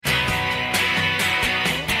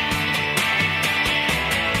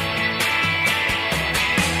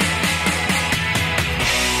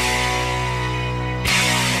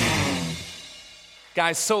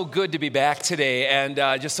Guys, so good to be back today, and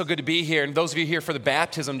just so good to be here. And those of you here for the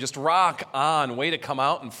baptism, just rock on. Way to come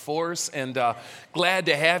out in force, and glad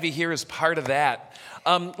to have you here as part of that.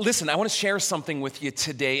 Listen, I want to share something with you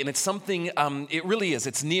today, and it's something, it really is.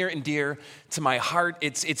 It's near and dear to my heart.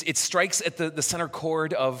 It strikes at the center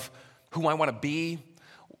chord of who I want to be,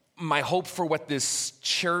 my hope for what this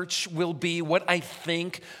church will be, what I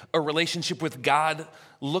think a relationship with God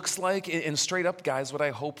looks like, and straight up, guys, what I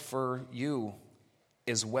hope for you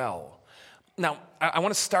as well. Now, I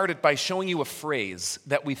want to start it by showing you a phrase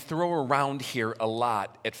that we throw around here a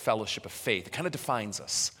lot at Fellowship of Faith. It kind of defines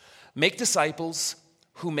us. Make disciples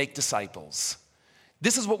who make disciples.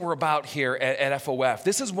 This is what we're about here at FOF.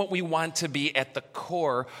 This is what we want to be at the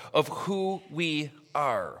core of who we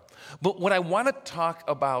are. But what I want to talk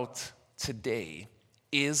about today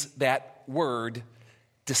is that word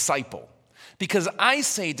disciple. Because I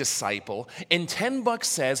say disciple, and $10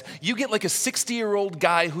 says you get like a 60-year-old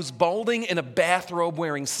guy who's balding in a bathrobe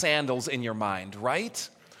wearing sandals in your mind, right?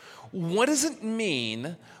 What does it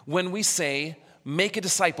mean when we say make a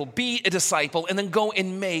disciple, be a disciple, and then go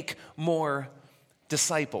and make more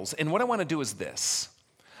disciples? And what I want to do is this.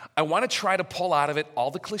 I want to try to pull out of it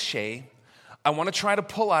all the cliche. I want to try to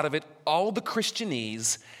pull out of it all the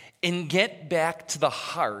Christianese and get back to the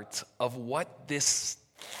heart of what this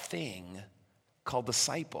thing called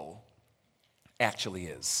disciple actually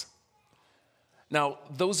is. Now,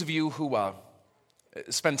 those of you who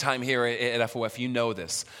spend time here at FOF, you know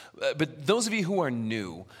this. But those of you who are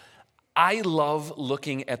new, I love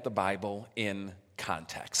looking at the Bible in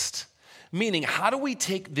context. Meaning, how do we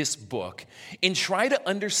take this book and try to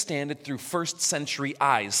understand it through first century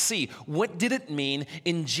eyes? See, what did it mean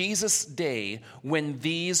in Jesus' day when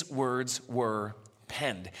these words were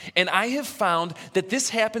penned? And I have found that this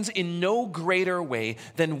happens in no greater way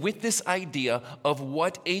than with this idea of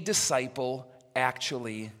what a disciple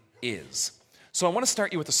actually is. So I want to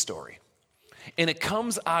start you with a story. And it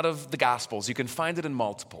comes out of the Gospels. You can find it in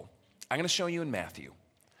multiple. I'm going to show you in Matthew.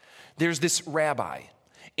 There's this rabbi,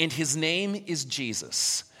 and his name is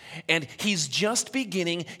Jesus. And he's just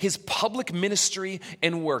beginning his public ministry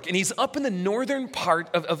and work. And he's up in the northern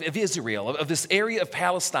part of Israel, of this area of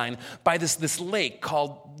Palestine, by this lake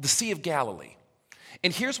called the Sea of Galilee.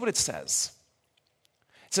 And here's what it says.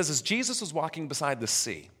 It says, as Jesus was walking beside the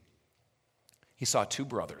sea, he saw two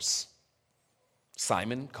brothers,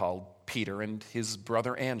 Simon, called Peter, and his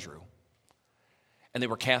brother Andrew. And they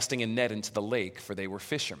were casting a net into the lake, for they were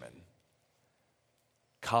fishermen.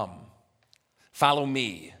 Come, follow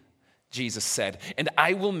me, Jesus said, and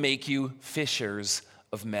I will make you fishers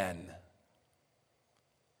of men.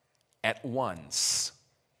 At once,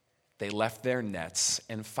 they left their nets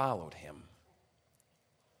and followed him.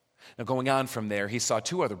 Now, going on from there, he saw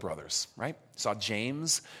two other brothers, right? He saw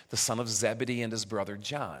James, the son of Zebedee, and his brother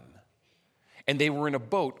John. And they were in a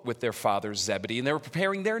boat with their father Zebedee, and they were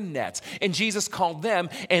preparing their nets. And Jesus called them,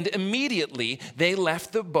 and immediately they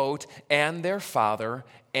left the boat and their father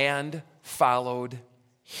and followed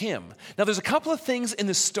him. Now, there's a couple of things in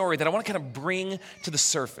this story that I want to kind of bring to the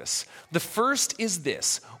surface. The first is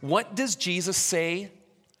this. What does Jesus say?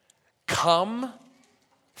 Come,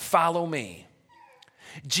 follow me.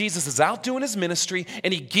 Jesus is out doing his ministry,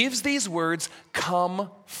 and he gives these words, come,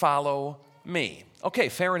 follow me. Okay,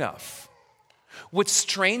 fair enough. What's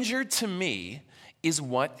stranger to me is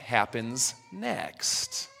what happens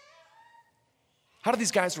next. How do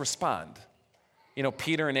these guys respond? You know,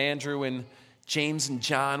 Peter and Andrew and James and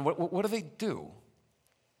John, what do they do?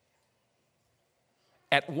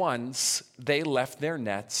 At once, they left their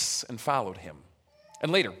nets and followed him.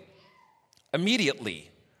 And later, immediately,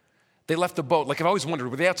 they left the boat. Like, I've always wondered,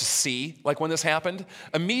 were they out to sea, like when this happened?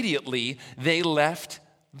 Immediately, they left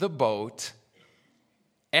the boat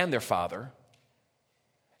and their father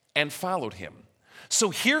and followed him. So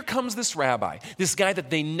here comes this rabbi, this guy that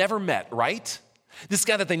they never met, right? This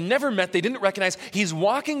guy that they never met, they didn't recognize. He's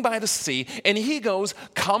walking by the sea, and he goes,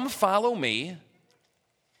 come follow me.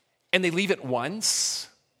 And they leave at once.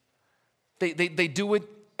 They do it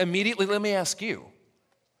immediately. Let me ask you.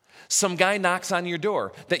 Some guy knocks on your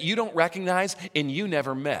door that you don't recognize and you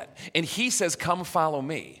never met. And he says, come follow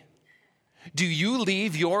me. Do you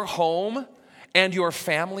leave your home and your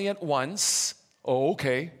family at once? Oh,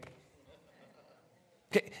 okay.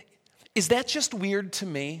 Is that just weird to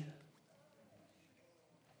me?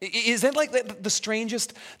 Is that like the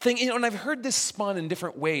strangest thing? You know, and I've heard this spun in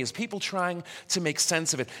different ways. People trying to make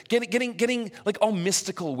sense of it, getting like all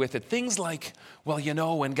mystical with it. Things like, well, you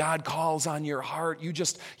know, when God calls on your heart, you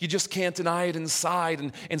just can't deny it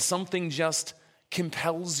inside, and something just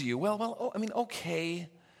compels you. Well, I mean, okay,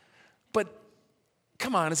 but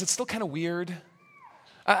come on, is it still kind of weird?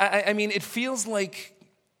 I mean, it feels like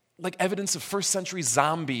evidence of first century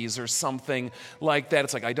zombies or something like that.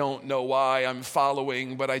 It's like, I don't know why I'm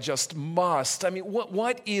following, but I just must. I mean,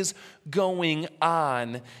 what is going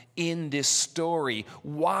on in this story?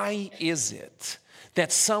 Why is it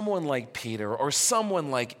that someone like Peter or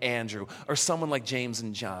someone like Andrew or someone like James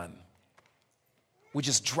and John would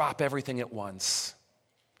just drop everything at once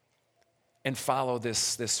and follow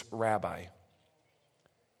this rabbi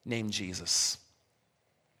named Jesus?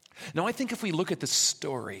 Now, I think if we look at this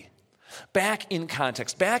story back in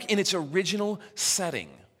context, back in its original setting,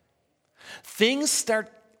 things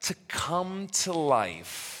start to come to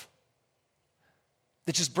life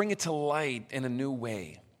that just bring it to light in a new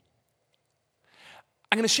way.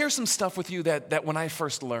 I'm going to share some stuff with you that when I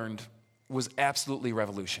first learned was absolutely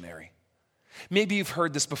revolutionary. Maybe you've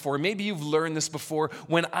heard this before. Maybe you've learned this before.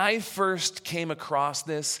 When I first came across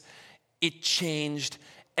this, it changed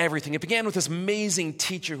everything. It began with this amazing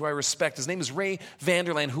teacher who I respect. His name is Ray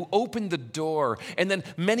Vander Laan, who opened the door, and then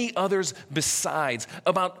many others besides,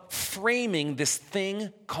 about framing this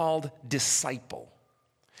thing called disciple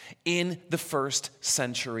in the first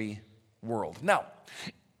century world. Now,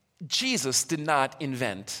 Jesus did not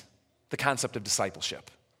invent the concept of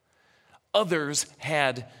discipleship. Others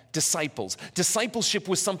had disciples. Discipleship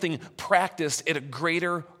was something practiced in a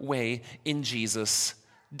greater way in Jesus'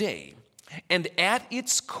 day. And at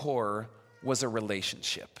its core was a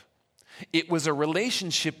relationship. It was a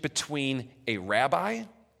relationship between a rabbi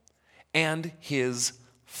and his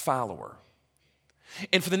follower.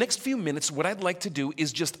 And for the next few minutes, what I'd like to do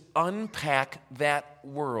is just unpack that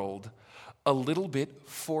world a little bit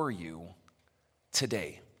for you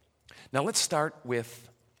today. Now let's start with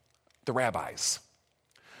the rabbis.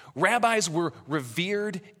 Rabbis were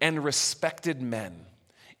revered and respected men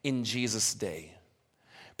in Jesus' day.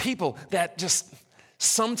 People that just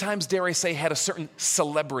sometimes, dare I say, had a certain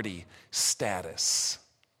celebrity status.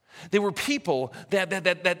 They were people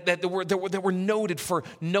that were noted for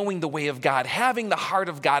knowing the way of God, having the heart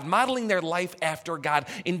of God, modeling their life after God,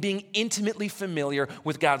 and being intimately familiar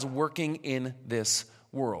with God's working in this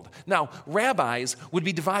world. Now, rabbis would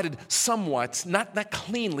be divided somewhat, not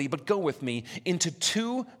cleanly, but go with me, into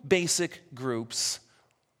two basic groups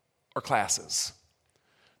or classes.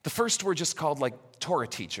 The first were just called like Torah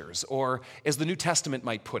teachers, or as the New Testament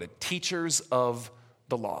might put it, teachers of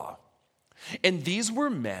the law. And these were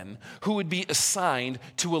men who would be assigned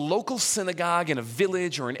to a local synagogue in a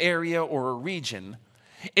village or an area or a region,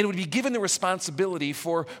 and would be given the responsibility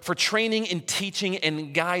for training and teaching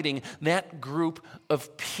and guiding that group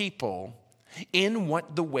of people in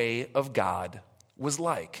what the way of God was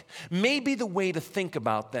like. Maybe the way to think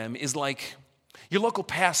about them is like your local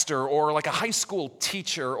pastor or like a high school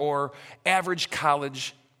teacher or average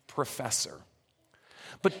college professor.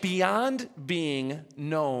 But beyond being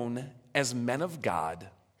known as men of God,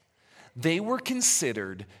 they were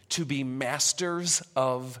considered to be masters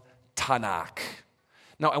of Tanakh.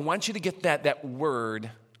 Now, I want you to get that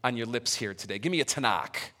word on your lips here today. Give me a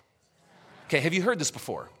Tanakh. Okay, have you heard this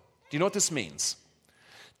before? Do you know what this means?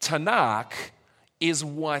 Tanakh is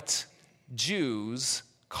what Jews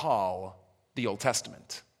call the Old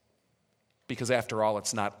Testament, because after all,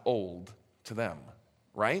 it's not old to them,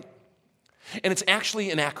 right? And it's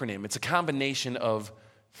actually an acronym. It's a combination of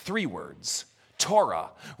three words. Torah,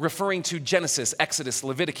 referring to Genesis, Exodus,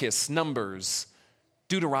 Leviticus, Numbers,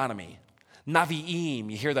 Deuteronomy.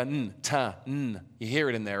 Navi'im, you hear that you hear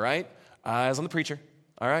it in there, right? Eyes on the preacher.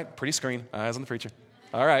 All right, pretty screen. Eyes on the preacher.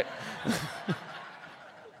 All right.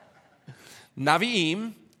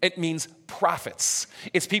 Navi'im, it means prophets.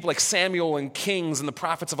 It's people like Samuel and Kings and the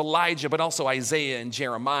prophets of Elijah, but also Isaiah and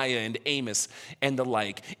Jeremiah and Amos and the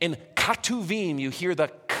like. In Ketuvim, you hear the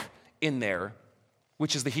k in there,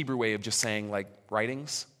 which is the Hebrew way of just saying like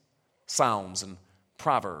writings, Psalms and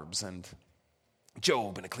Proverbs and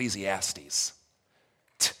Job and Ecclesiastes.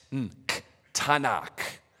 Tanakh,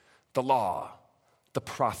 the law, the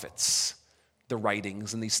prophets, the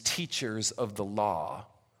writings, and these teachers of the law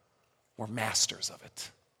were masters of it.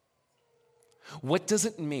 What does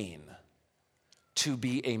it mean to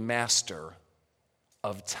be a master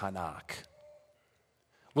of Tanakh?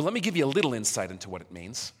 Well, let me give you a little insight into what it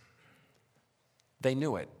means. They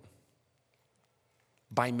knew it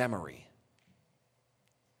by memory.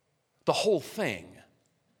 The whole thing.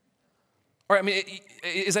 Or, I mean,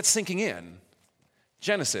 is that sinking in?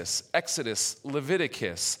 Genesis, Exodus,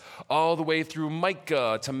 Leviticus, all the way through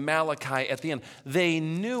Micah to Malachi at the end. They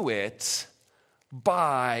knew it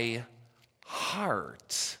by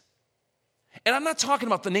heart. And I'm not talking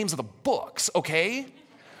about the names of the books, okay?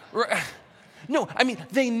 No, I mean,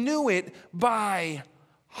 they knew it by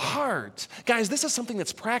heart. Guys, this is something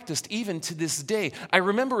that's practiced even to this day. I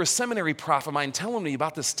remember a seminary prof of mine telling me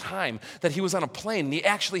about this time that he was on a plane and he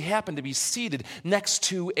actually happened to be seated next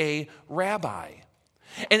to a rabbi.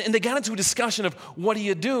 And they got into a discussion of what do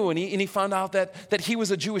you do? And he found out that he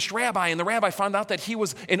was a Jewish rabbi, and the rabbi found out that he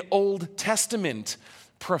was an Old Testament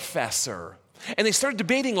professor. And they started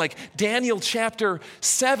debating like Daniel chapter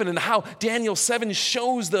 7 and how Daniel 7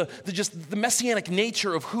 shows the messianic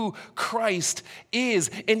nature of who Christ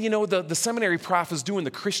is. And the seminary prof is doing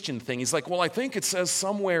the Christian thing. He's like, well, I think it says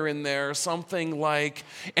somewhere in there something like,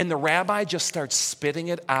 and the rabbi just starts spitting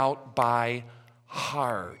it out by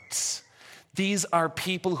heart. These are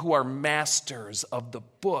people who are masters of the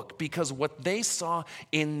book because what they saw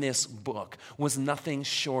in this book was nothing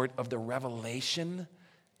short of the revelation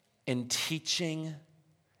and teaching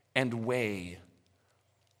and way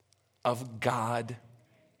of God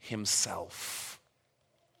himself.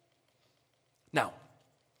 Now,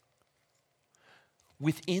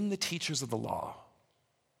 within the teachers of the law,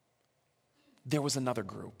 there was another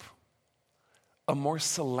group, a more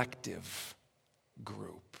selective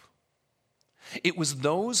group. It was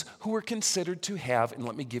those who were considered to have, and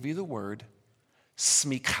let me give you the word,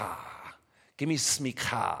 smikah. Give me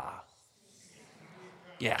smikah.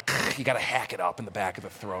 Yeah, you got to hack it up in the back of the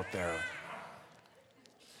throat there.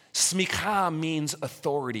 Smikah means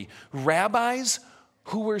authority. Rabbis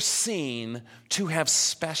who were seen to have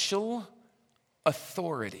special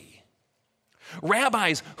authority.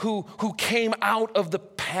 Rabbis who came out of the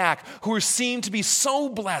pack, who were seen to be so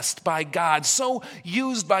blessed by God, so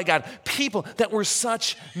used by God. People that were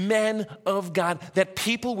such men of God that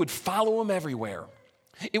people would follow them everywhere.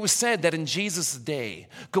 It was said that in Jesus' day,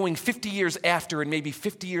 going 50 years after and maybe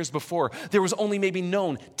 50 years before, there was only maybe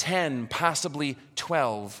known 10, possibly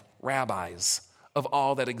 12 rabbis of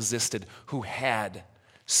all that existed who had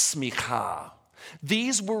smikah.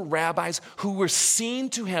 These were rabbis who were seen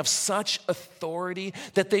to have such authority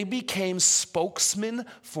that they became spokesmen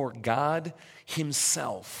for God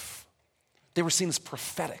himself. They were seen as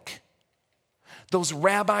prophetic. Those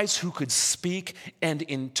rabbis who could speak and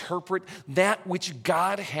interpret that which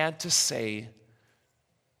God had to say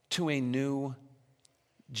to a new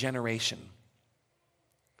generation.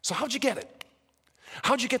 So how'd you get it?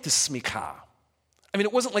 How'd you get this smikah? I mean,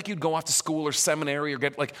 it wasn't like you'd go off to school or seminary or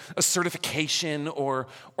get like a certification or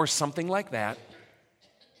something like that.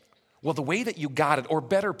 Well, the way that you got it, or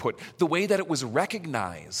better put, the way that it was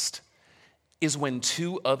recognized is when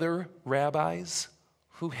two other rabbis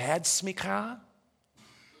who had smikah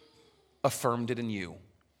affirmed it in you.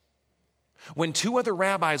 When two other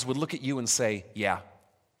rabbis would look at you and say, yeah,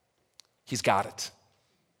 he's got it.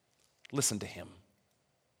 Listen to him.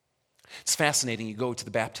 It's fascinating. You go to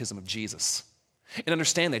the baptism of Jesus and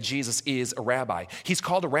understand that Jesus is a rabbi. He's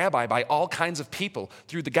called a rabbi by all kinds of people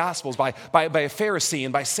through the Gospels, by a Pharisee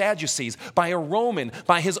and by Sadducees, by a Roman,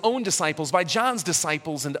 by his own disciples, by John's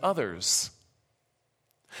disciples and others.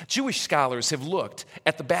 Jewish scholars have looked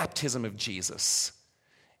at the baptism of Jesus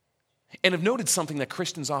and have noted something that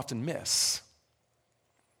Christians often miss.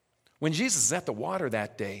 When Jesus is at the water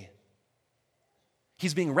that day,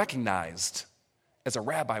 he's being recognized as a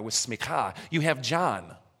rabbi with smikah. You have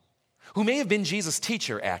John, who may have been Jesus'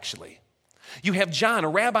 teacher, actually. You have John, a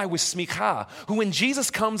rabbi with smikah, who when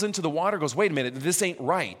Jesus comes into the water goes, wait a minute, this ain't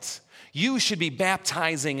right. You should be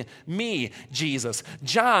baptizing me, Jesus.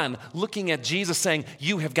 John looking at Jesus saying,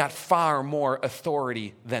 you have got far more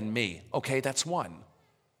authority than me. Okay, that's one.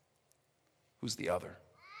 Who's the other?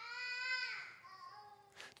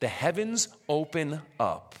 The heavens open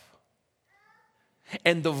up,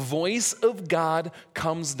 and the voice of God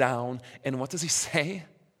comes down, and what does he say?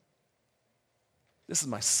 This is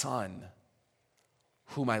my son,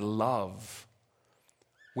 whom I love,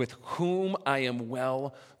 with whom I am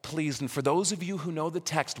well pleased. And for those of you who know the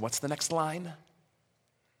text, what's the next line?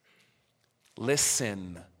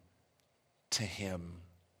 Listen to him.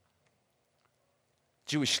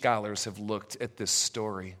 Jewish scholars have looked at this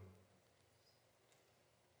story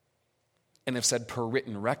and have said, per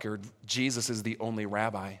written record, Jesus is the only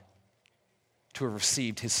rabbi to have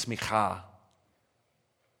received his smikah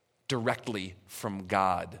directly from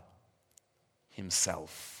God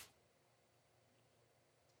himself.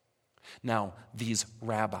 Now, these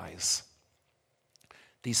rabbis,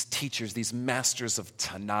 these teachers, these masters of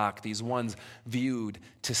Tanakh, these ones viewed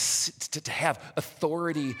to have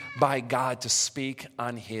authority by God to speak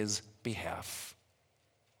on his behalf,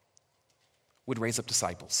 would raise up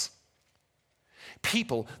disciples,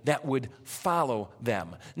 people that would follow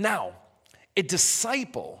them. Now, a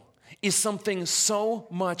disciple is something so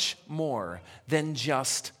much more than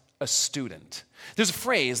just a student. There's a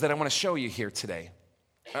phrase that I want to show you here today.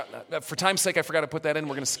 For time's sake, I forgot to put that in.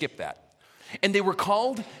 We're going to skip that. And they were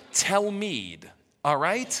called Talmid. All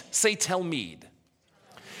right? Say Talmid.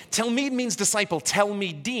 Talmid means disciple.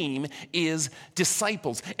 Talmidim is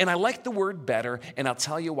disciples. And I like the word better, and I'll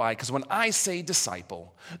tell you why. Because when I say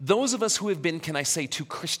disciple, those of us who have been, can I say, too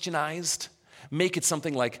Christianized, make it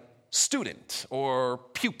something like student or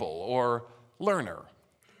pupil or learner.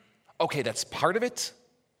 Okay, that's part of it,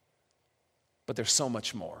 but there's so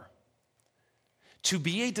much more. To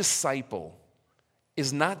be a disciple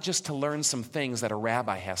is not just to learn some things that a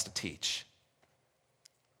rabbi has to teach.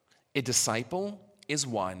 A disciple is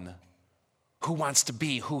one who wants to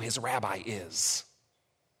be who his rabbi is.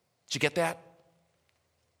 Did you get that?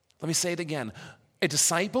 Let me say it again. A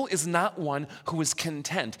disciple is not one who is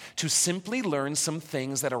content to simply learn some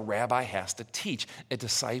things that a rabbi has to teach. A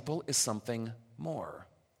disciple is something more.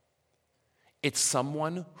 It's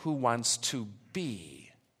someone who wants to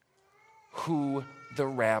be who the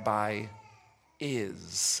rabbi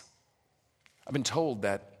is. I've been told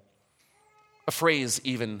that a phrase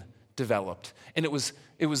even developed, and it was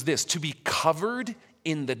this: to be covered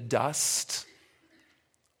in the dust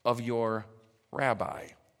of your rabbi.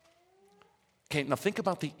 Okay, now think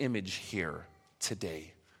about the image here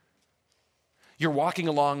today. You're walking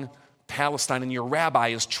along Palestine and your rabbi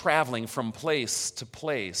is traveling from place to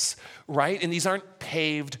place, right? And these aren't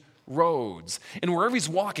paved roads. And wherever he's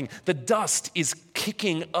walking, the dust is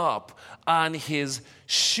kicking up on his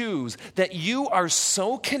shoes, that you are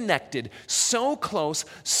so connected, so close,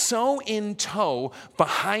 so in tow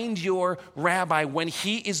behind your rabbi when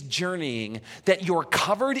he is journeying, that you're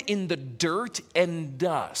covered in the dirt and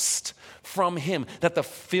dust from him, that the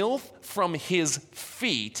filth from his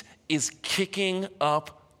feet is kicking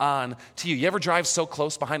up on to you. You ever drive so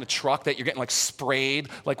close behind a truck that you're getting like sprayed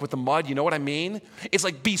like with the mud? You know what I mean? It's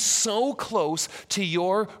like be so close to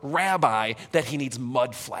your rabbi that he needs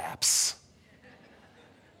mud flaps.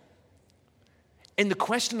 And the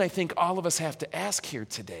question I think all of us have to ask here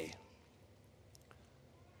today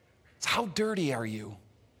is, how dirty are you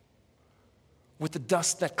with the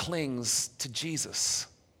dust that clings to Jesus?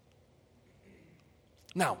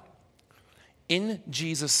 Now, in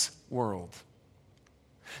Jesus' world,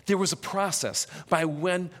 there was a process by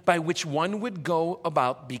which one would go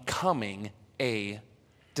about becoming a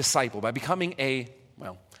disciple, by becoming a,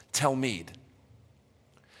 Talmid.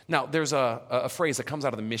 Now, there's a phrase that comes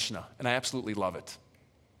out of the Mishnah, and I absolutely love it.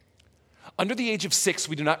 Under the age of 6,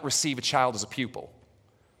 we do not receive a child as a pupil.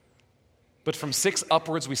 But from 6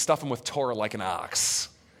 upwards, we stuff him with Torah like an ox.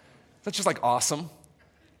 That's just like awesome.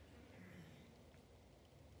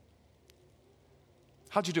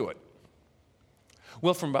 How'd you do it?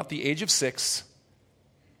 Well, from about the age of 6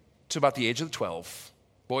 to about the age of 12,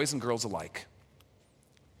 boys and girls alike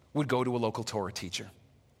would go to a local Torah teacher.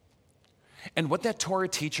 And what that Torah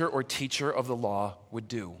teacher or teacher of the law would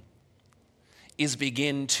do is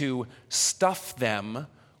begin to stuff them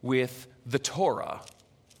with the Torah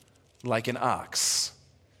like an ox.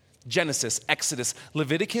 Genesis, Exodus,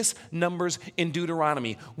 Leviticus, Numbers, and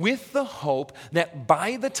Deuteronomy, with the hope that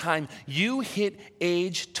by the time you hit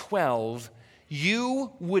age 12,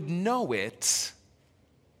 you would know it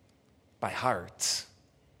by heart.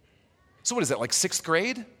 So what is that, like 6th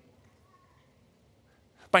grade?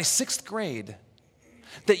 By 6th grade,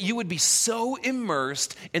 that you would be so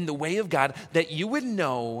immersed in the way of God that you would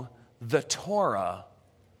know the Torah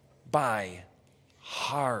by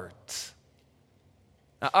heart.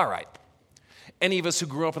 Now, all right, any of us who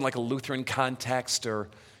grew up in like a Lutheran context or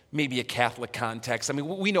maybe a Catholic context, I mean,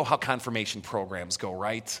 we know how confirmation programs go,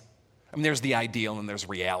 right? I mean, there's the ideal and there's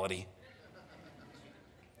reality.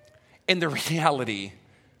 And the reality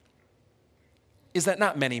is that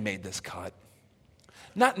not many made this cut.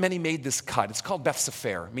 Not many made this cut. It's called Beth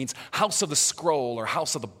Sefer. It means house of the scroll or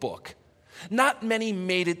house of the book. Not many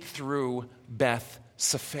made it through Beth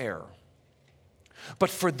Sefer. But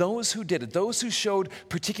for those who did it, those who showed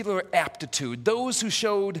particular aptitude, those who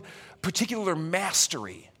showed particular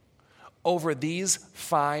mastery over these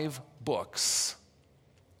 5 books,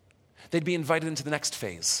 they'd be invited into the next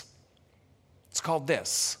phase. It's called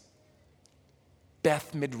this,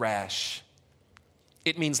 Beth Midrash.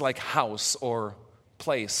 It means like house or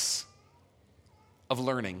place of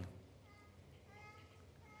learning.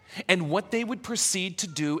 And what they would proceed to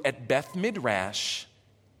do at Beth Midrash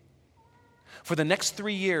for the next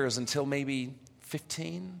 3 years until maybe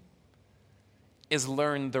 15 is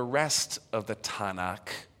learn the rest of the Tanakh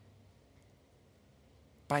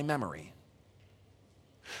by memory.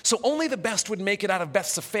 So only the best would make it out of Beth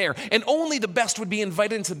Sefer, and only the best would be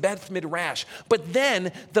invited into Beth Midrash. But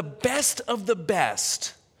then the best of the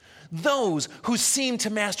best, those who seem to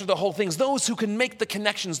master the whole things, those who can make the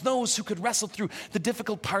connections, those who could wrestle through the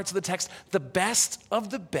difficult parts of the text, the best of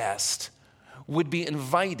the best would be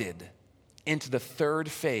invited into the third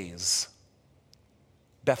phase,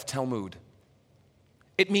 Beth Talmud.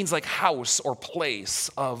 It means like house or place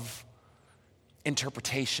of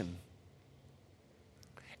interpretation.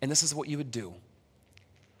 And this is what you would do.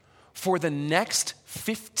 For the next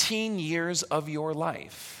 15 years of your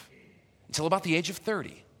life, until about the age of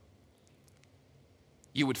 30,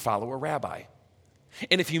 you would follow a rabbi.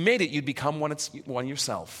 And if you made it, you'd become one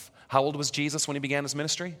yourself. How old was Jesus when he began his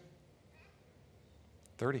ministry?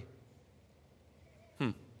 30.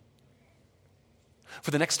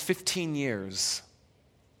 For the next 15 years,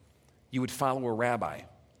 you would follow a rabbi.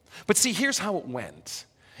 But see, here's how it went.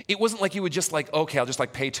 It wasn't like you would just okay, I'll just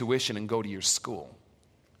pay tuition and go to your school.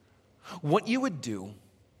 What you would do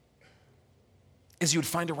is you would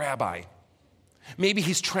find a rabbi. Maybe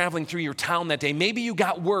he's traveling through your town that day. Maybe you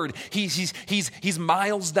got word he's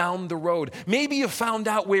miles down the road. Maybe you found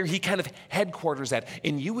out where he kind of headquarters at,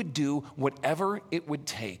 and you would do whatever it would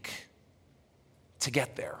take to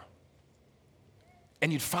get there.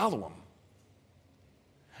 And you'd follow him.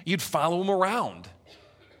 You'd follow him around.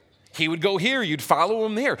 He would go here, you'd follow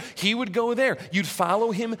him there. He would go there, you'd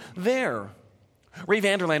follow him there. Ray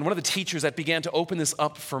Vander Laan, one of the teachers that began to open this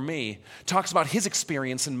up for me, talks about his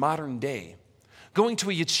experience in modern day. Going to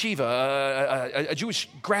a yeshiva, a Jewish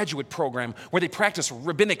graduate program where they practice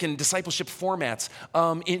rabbinic and discipleship formats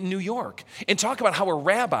in New York, and talk about how a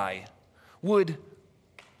rabbi would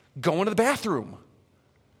go into the bathroom,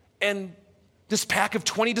 and this pack of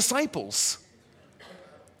 20 disciples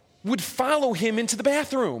would follow him into the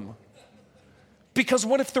bathroom. Because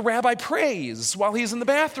what if the rabbi prays while he's in the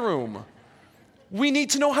bathroom? We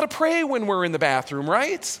need to know how to pray when we're in the bathroom,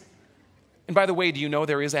 right? And by the way, do you know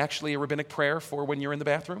there is actually a rabbinic prayer for when you're in the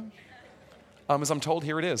bathroom? As I'm told,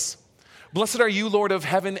 here it is. Blessed are you, Lord of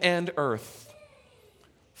heaven and earth,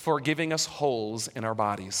 for giving us holes in our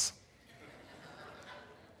bodies.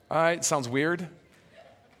 All right, sounds weird.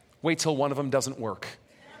 Wait till one of them doesn't work.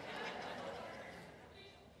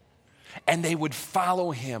 And they would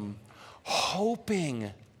follow him,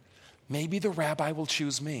 hoping maybe the rabbi will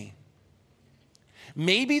choose me.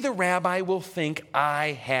 Maybe the rabbi will think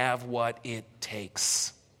I have what it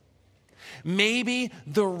takes. Maybe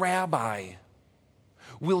the rabbi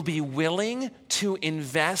will be willing to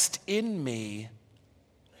invest in me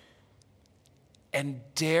and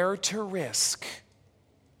dare to risk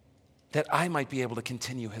that I might be able to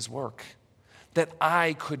continue his work, that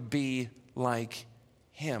I could be like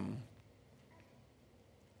him.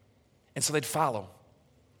 And so they'd follow,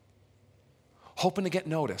 hoping to get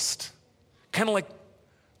noticed, kind of like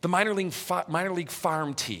the minor league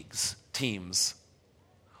farm teams,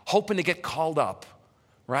 hoping to get called up,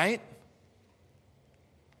 right?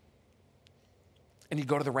 And you'd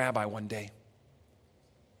go to the rabbi one day,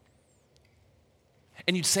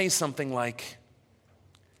 and you'd say something like,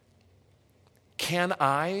 "Can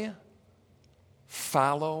I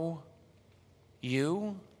follow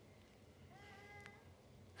you?"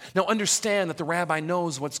 Now understand that the rabbi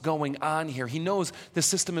knows what's going on here. He knows the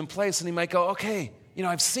system in place, and he might go, "Okay,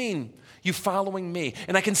 I've seen you following me,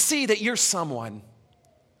 and I can see that you're someone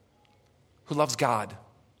who loves God.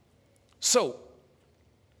 So,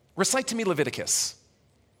 recite to me Leviticus."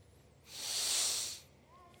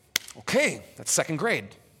 Okay, that's second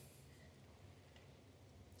grade.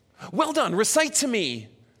 "Well done, recite to me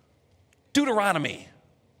Deuteronomy."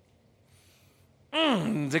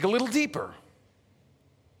 Dig a little deeper.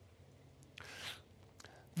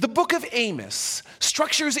 The book of Amos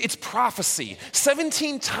structures its prophecy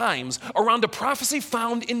 17 times around a prophecy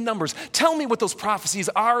found in Numbers. Tell me what those prophecies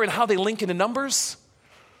are and how they link into Numbers.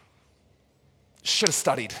 Should have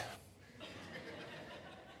studied.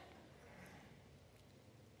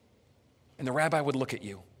 And the rabbi would look at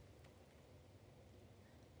you.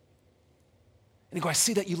 And he'd go, "I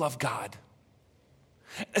see that you love God.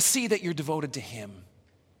 I see that you're devoted to him.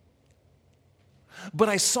 But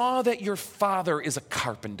I saw that your father is a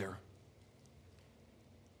carpenter.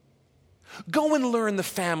 Go and learn the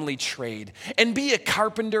family trade and be a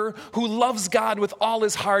carpenter who loves God with all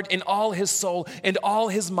his heart and all his soul and all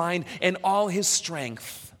his mind and all his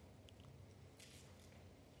strength.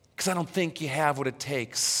 Because I don't think you have what it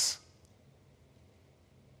takes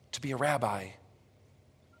to be a rabbi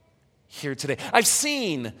here today. I've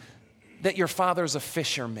seen that your father's a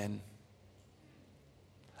fisherman.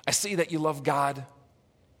 I see that you love God,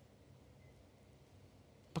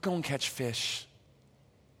 but go and catch fish.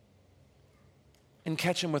 And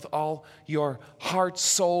catch him with all your heart,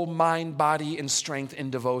 soul, mind, body, and strength in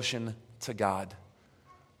devotion to God.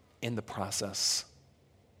 in the process.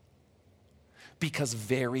 Because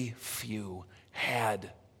very few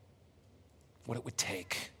had what it would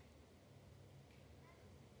take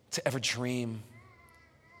to ever dream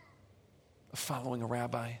of following a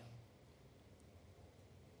rabbi.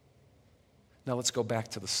 Now let's go back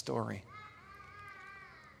to the story.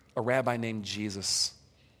 A rabbi named Jesus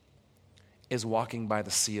is walking by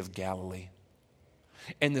the Sea of Galilee.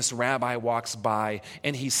 And this rabbi walks by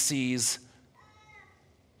and he sees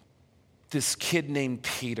this kid named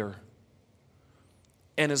Peter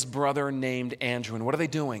and his brother named Andrew. And what are they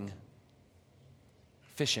doing?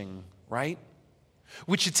 Fishing, right?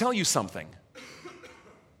 Which should tell you something.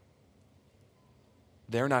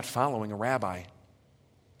 They're not following a rabbi.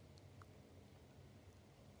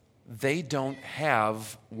 They don't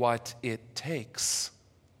have what it takes.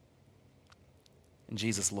 And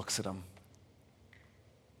Jesus looks at them.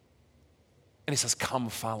 And he says, come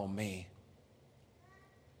follow me.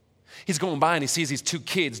 He's going by and he sees these two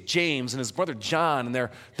kids, James and his brother John, and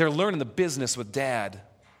they're learning the business with Dad.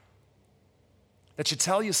 That should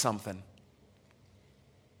tell you something.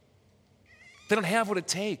 They don't have what it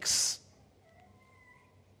takes.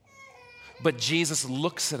 But Jesus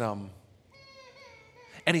looks at them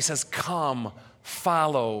and he says, come,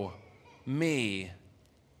 follow me.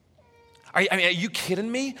 Are you kidding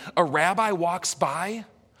me? A rabbi walks by?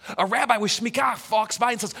 A rabbi with shmikach walks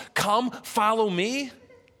by and says, come, follow me?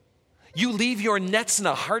 You leave your nets in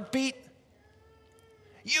a heartbeat?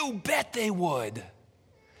 You bet they would.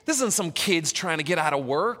 This isn't some kids trying to get out of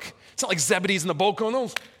work. It's not like Zebedee's in the boat going,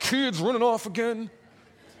 those kids running off again.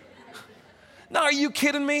 No, are you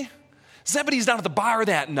kidding me? Zebedee's down at the bar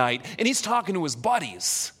that night, and he's talking to his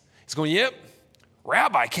buddies. He's going, yep,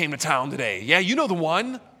 Rabbi came to town today. Yeah, you know the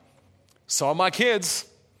one. Saw my kids.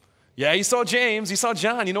 Yeah, he saw James. He saw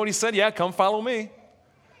John. You know what he said? Yeah, come follow me.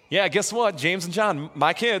 Yeah, guess what? James and John,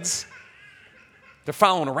 my kids. They're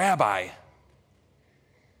following a rabbi.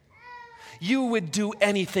 You would do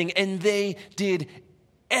anything, and they did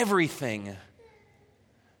everything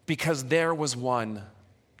because there was one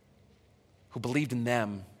who believed in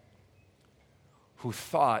them, who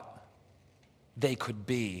thought they could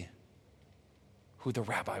be who the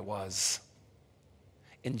rabbi was.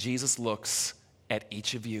 And Jesus looks at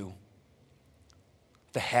each of you,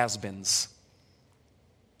 the has-beens,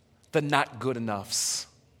 the not good enoughs,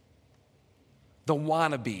 the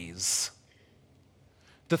wannabes,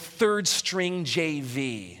 the third string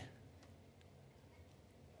JV,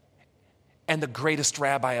 and the greatest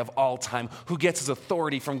rabbi of all time who gets his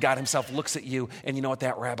authority from God himself looks at you, and you know what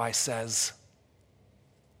that rabbi says?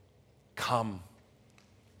 Come,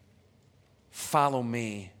 follow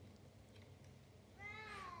me.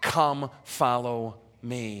 Come, follow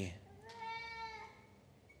me.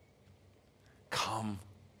 Come,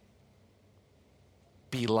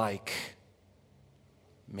 be like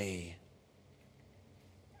me.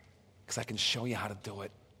 Because I can show you how to do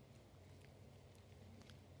it.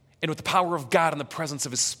 And with the power of God and the presence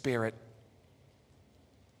of his Spirit,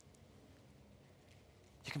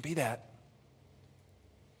 you can be that.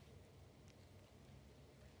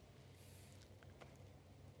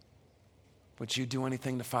 Would you do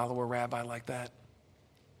anything to follow a rabbi like that?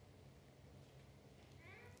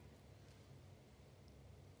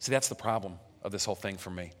 See, that's the problem of this whole thing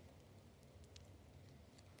for me.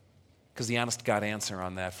 Because the honest God answer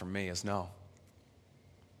on that for me is no.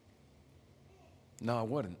 No, I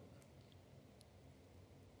wouldn't.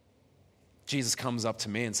 Jesus comes up to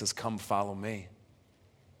me and says, come follow me.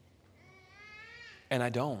 And I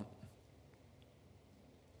don't.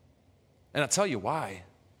 And I'll tell you why.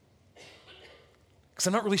 Because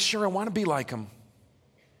I'm not really sure I want to be like him.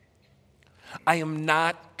 I am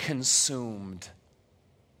not consumed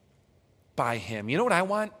by him. You know what I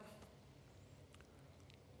want?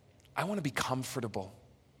 I want to be comfortable.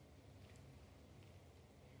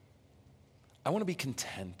 I want to be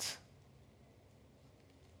content.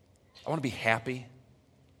 I want to be happy.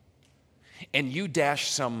 And you dash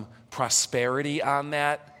some prosperity on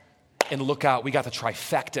that, and look out, we got the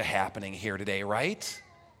trifecta happening here today, right?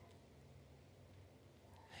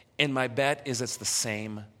 And my bet is it's the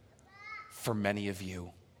same for many of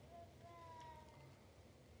you.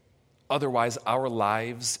 Otherwise, our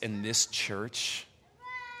lives in this church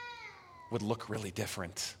would look really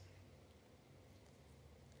different.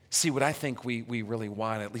 See, what I think we really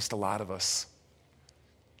want, at least a lot of us,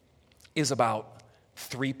 is about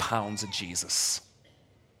 3 pounds of Jesus.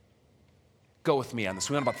 Go with me on this.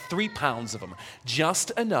 We want about 3 pounds of him.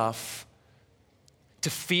 Just enough to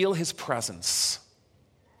feel his presence,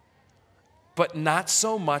 but not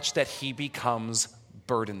so much that he becomes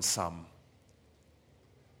burdensome.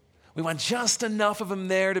 We want just enough of him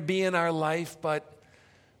there to be in our life, but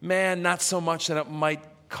man, not so much that it might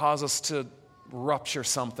cause us to rupture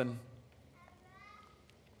something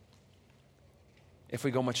if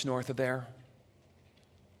we go much north of there.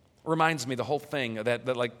 Reminds me the whole thing of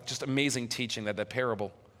that like just amazing teaching, that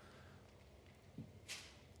parable.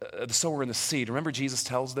 The sower and the seed. Remember Jesus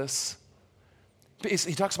tells this?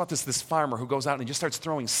 He talks about this farmer who goes out and he just starts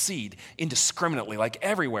throwing seed indiscriminately, like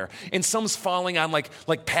everywhere. And some's falling on like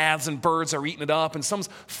paths and birds are eating it up, and some's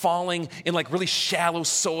falling in like really shallow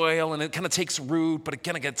soil and it kind of takes root, but it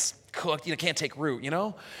kind of gets cooked. You know, can't take root, you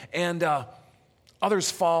know? And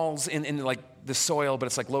others falls in like the soil, but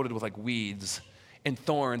it's like loaded with like weeds and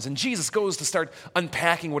thorns. And Jesus goes to start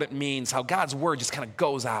unpacking what it means, how God's word just kind of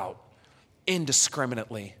goes out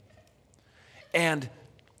indiscriminately. And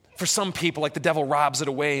for some people, like the devil robs it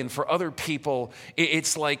away, and for other people,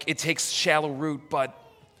 it's like it takes shallow root, but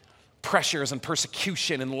pressures and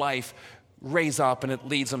persecution in life raise up, and it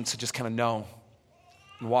leads them to just kind of know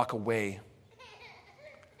and walk away.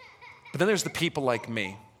 But then there's the people like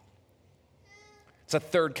me. It's a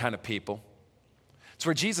third kind of people. It's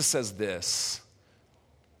where Jesus says this: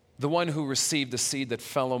 the one who received the seed that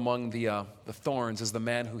fell among the thorns is the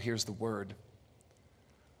man who hears the word.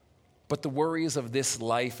 But the worries of this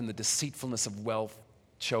life and the deceitfulness of wealth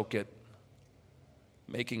choke it,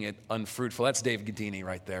 making it unfruitful. That's Dave Gadini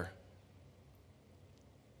right there.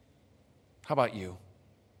 How about you?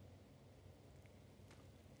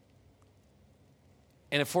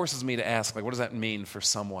 And it forces me to ask, like, what does that mean for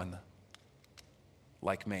someone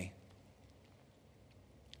like me?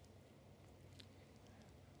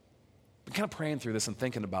 I'm kind of praying through this and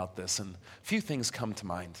thinking about this, and a few things come to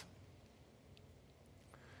mind.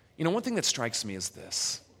 You know, one thing that strikes me is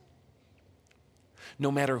this: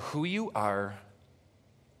 no matter who you are,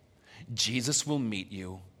 Jesus will meet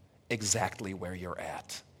you exactly where you're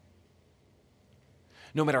at.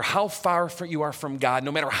 No matter how far you are from God,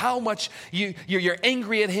 no matter how much you're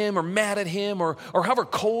angry at him or mad at him, or however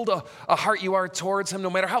cold a heart you are towards him,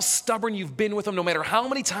 no matter how stubborn you've been with him, no matter how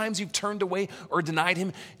many times you've turned away or denied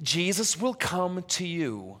him, Jesus will come to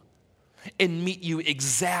you and meet you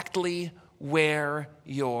exactly where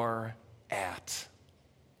you're at.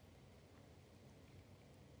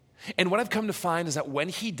 And what I've come to find is that when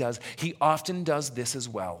he does, he often does this as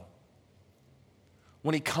well.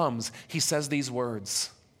 When he comes, he says these words: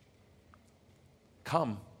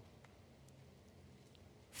 come,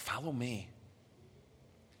 follow me.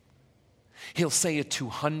 He'll say it to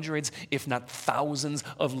hundreds, if not thousands,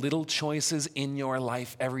 of little choices in your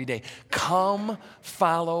life every day. Come,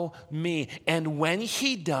 follow me. And when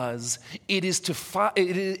he does, it is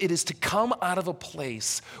to come out of a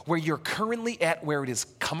place where you're currently at, where it is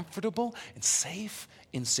comfortable and safe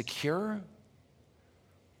and secure,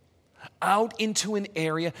 out into an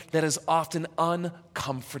area that is often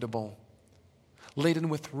uncomfortable, laden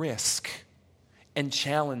with risk and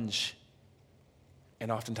challenge,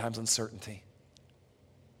 and oftentimes uncertainty.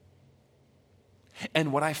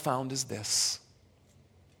 And what I found is this: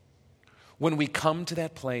 when we come to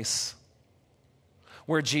that place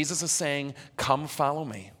where Jesus is saying, come follow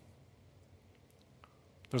me,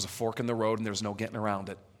 there's a fork in the road and there's no getting around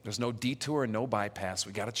it. There's no detour and no bypass.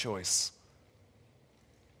 We got a choice.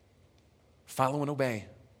 Follow and obey,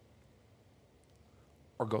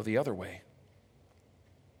 or go the other way.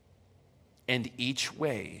 And each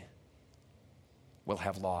way will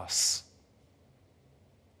have loss.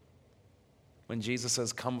 When Jesus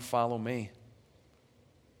says, come follow me,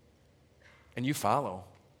 and you follow,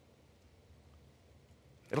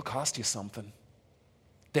 it'll cost you something.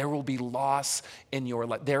 There will be loss in your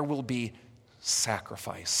life. There will be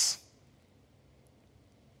sacrifice.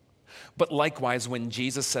 But likewise, when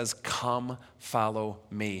Jesus says, come follow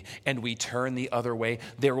me, and we turn the other way,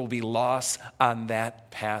 there will be loss on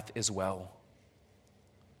that path as well.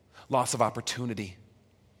 Loss of opportunity,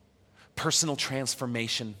 personal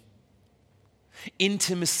transformation,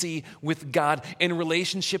 intimacy with God, and a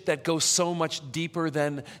relationship that goes so much deeper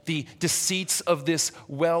than the deceits of this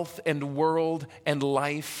wealth and world and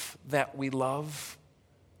life that we love.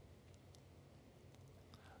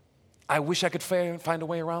 I wish I could find a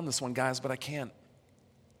way around this one, guys, but I can't.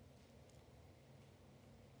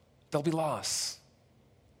 There'll be loss.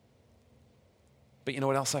 But you know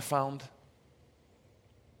what else I found?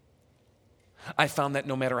 I found that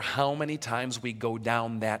no matter how many times we go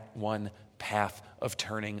down that one path of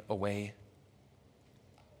turning away,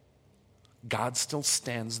 God still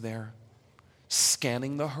stands there,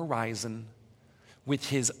 scanning the horizon with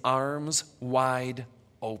his arms wide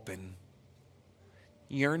open,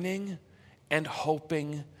 yearning and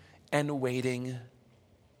hoping and waiting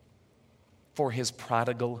for his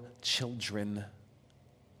prodigal children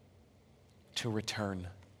to return,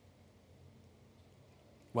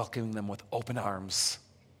 welcoming them with open arms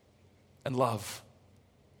and love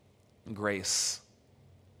and grace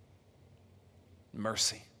and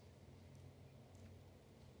mercy.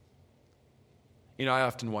 You know, I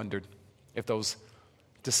often wondered if those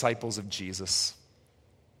disciples of Jesus,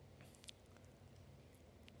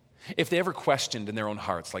 if they ever questioned in their own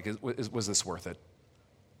hearts, like, was this worth it?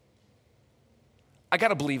 I got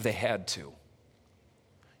to believe they had to.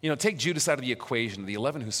 You know, take Judas out of the equation, the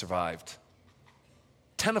 11 who survived.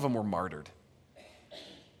 10 of them were martyred.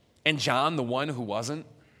 And John, the one who wasn't,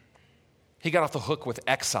 he got off the hook with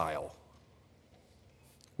exile.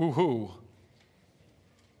 Woo-hoo.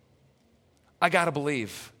 I got to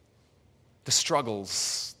believe the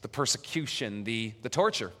struggles, the persecution, the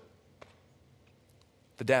torture,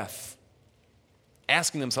 the death,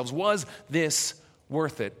 asking themselves, was this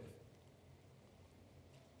worth it?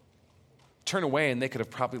 Turn away and they could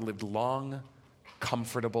have probably lived long,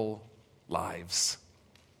 comfortable lives.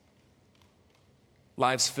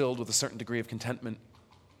 Lives filled with a certain degree of contentment.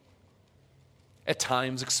 At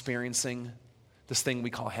times experiencing this thing we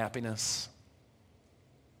call happiness.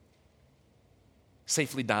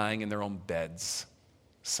 Safely dying in their own beds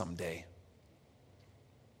someday.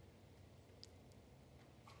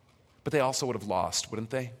 But they also would have lost, wouldn't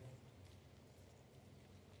they?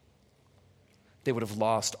 They would have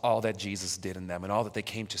lost all that Jesus did in them and all that they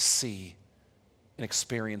came to see and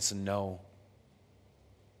experience and know.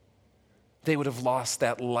 They would have lost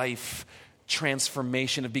that life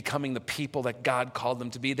transformation of becoming the people that God called them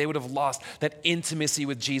to be. They would have lost that intimacy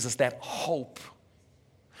with Jesus, that hope,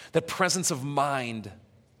 that presence of mind,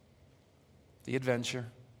 the adventure.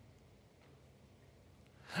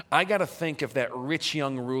 I got to think if that rich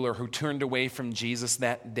young ruler who turned away from Jesus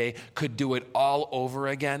that day could do it all over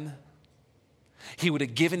again, he would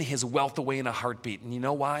have given his wealth away in a heartbeat. And you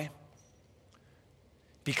know why?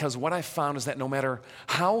 Because what I found is that no matter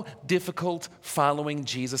how difficult following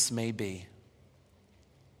Jesus may be,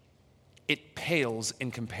 it pales in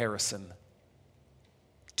comparison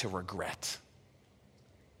to regret.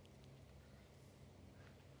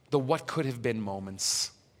 The what could have been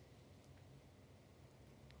moments,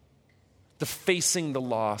 the facing the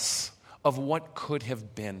loss of what could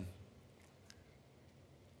have been.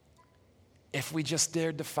 If we just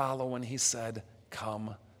dared to follow when he said,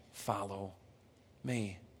 "Come, follow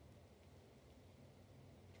me."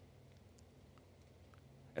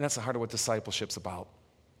 And that's the heart of what discipleship's about.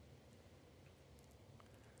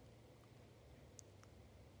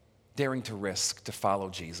 Daring to risk to follow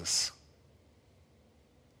Jesus.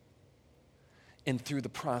 And through the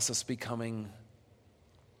process becoming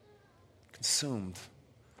consumed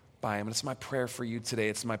by him. And it's my prayer for you today.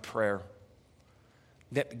 It's my prayer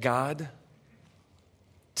that God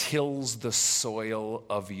tills the soil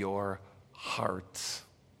of your heart,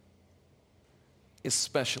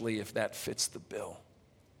 especially if that fits the bill.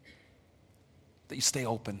 That you stay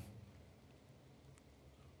open,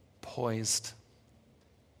 poised,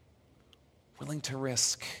 willing to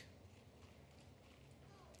risk,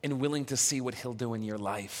 and willing to see what he'll do in your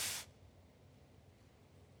life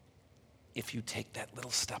if you take that little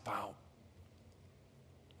step out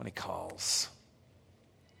when he calls.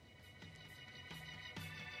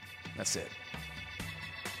 That's it.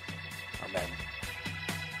 Amen.